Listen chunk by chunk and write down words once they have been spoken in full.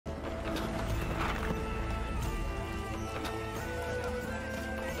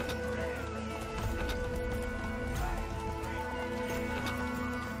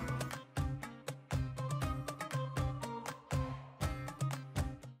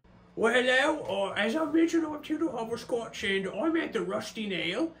Well, hello. As I mentioned, I'm Tildar Hobblesquatch, and I'm at the Rusty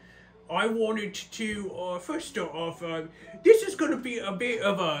Nail. I wanted to first start off. This is going to be a bit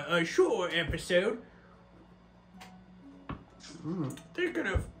of a shorter episode.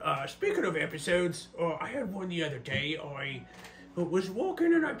 Speaking of episodes, I had one the other day. I was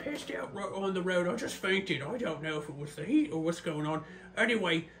walking and I passed out right on the road. I just fainted. I don't know if it was the heat or what's going on.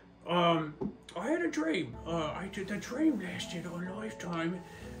 Anyway, I had a dream. The dream lasted a lifetime.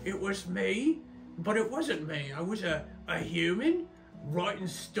 It was me, but it wasn't me. I was a human writing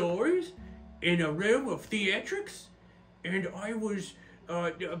stories in a room of theatrics, and I was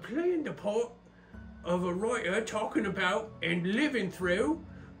playing the part of a writer talking about and living through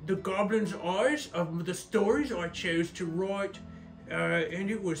the goblin's eyes of the stories I chose to write, and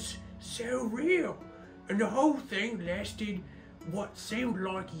it was so real. And the whole thing lasted what seemed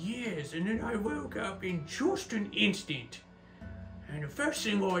like years, and then I woke up in just an instant. And the first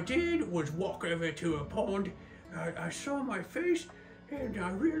thing I did was walk over to a pond. I saw my face, and I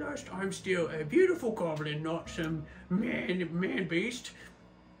realized I'm still a beautiful goblin, not some man beast.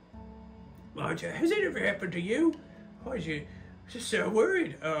 But has it ever happened to you? I was just so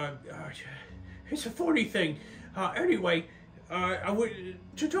worried. It's a funny thing. Anyway,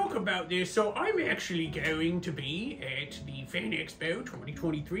 to talk about this, so I'm actually going to be at the Fan Expo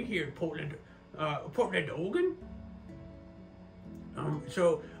 2023 here in Portland, Oregon.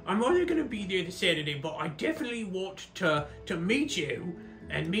 So I'm only going to be there this Saturday, but I definitely want to meet you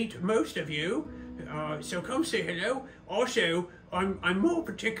and meet most of you. So come say hello. Also, I'm more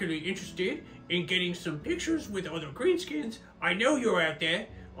particularly interested in getting some pictures with other greenskins. I know you're out there.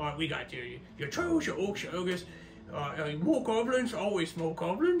 We got your trolls, your orcs, your ogres, more goblins, always more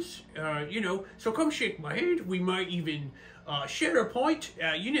goblins. So come shake my hand. We might even share a pint.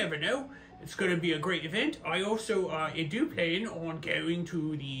 You never know. It's going to be a great event. I also do plan on going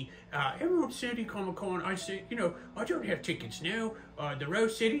to the Emerald City Comic Con. I don't have tickets now. The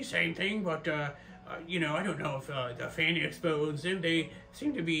Rose City, same thing, but I don't know if the Fan Expo owns them. They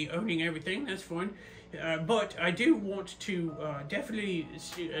seem to be owning everything. That's fine. But I do want to definitely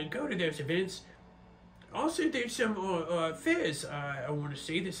go to those events. Also, there's some fairs I want to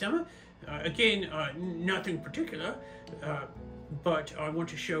see this summer. Again, nothing particular. But I want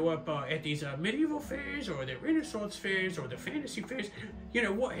to show up at these medieval fairs, or the Renaissance fairs, or the fantasy fairs,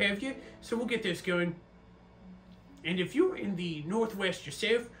 what have you. So we'll get this going. And if you're in the Northwest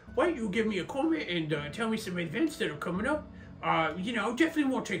yourself, why don't you give me a comment and tell me some events that are coming up. I definitely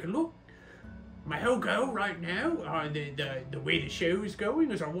want to take a look. My whole goal right now, the way the show is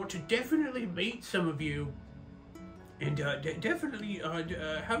going, is I want to definitely meet some of you. And definitely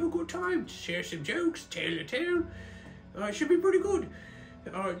have a good time, share some jokes, tell a tale. It should be pretty good,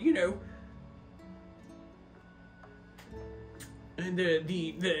 And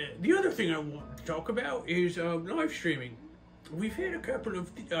the other thing I want to talk about is live streaming. We've had a couple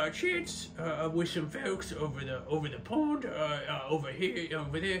of chats with some folks over the pond, over here,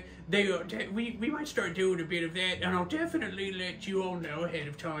 over there. We might start doing a bit of that, and I'll definitely let you all know ahead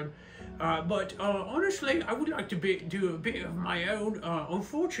of time. But honestly, I would like to do a bit of my own.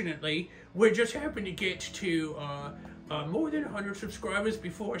 Unfortunately, we just happened to get to more than 100 subscribers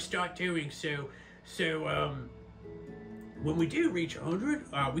before I start doing so. When we do reach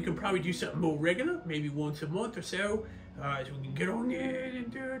 100, we can probably do something more regular, maybe once a month or so. So we can get on there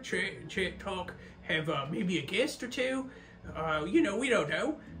and do a chat, talk, have maybe a guest or two. We don't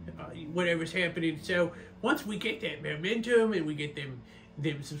know whatever's happening. So once we get that momentum and we get them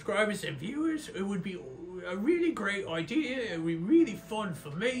subscribers and viewers, it would be a really great idea. It would be really fun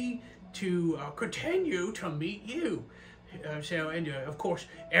for me to continue to meet you. Of course,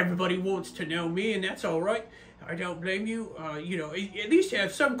 everybody wants to know me, and that's all right. I don't blame you. At least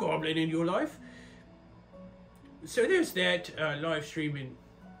have some goblin in your life. So there's that live streaming.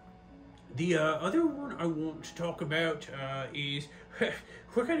 The other one I want to talk about is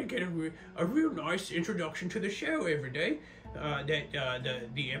we're going to get a real nice introduction to the show every day.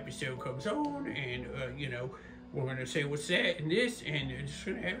 The episode comes on, and we're going to say what's that and this, and it's just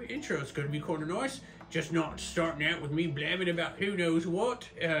going to have an intro. It's going to be kind of nice. Just not starting out with me blabbing about who knows what.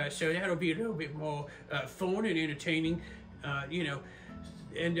 So that'll be a little bit more fun and entertaining,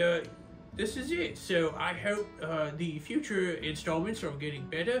 And this is it. So I hope the future installments are getting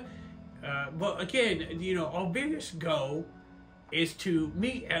better. But again, our biggest goal is to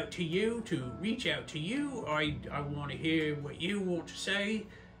reach out to you. I want to hear what you want to say,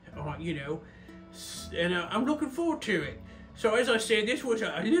 and I'm looking forward to it. So as I said, this was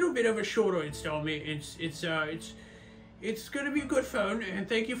a little bit of a shorter installment. It's going to be good fun, and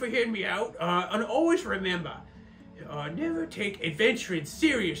thank you for hearing me out. And always remember, never take adventuring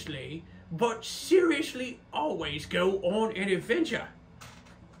seriously, but seriously always go on an adventure.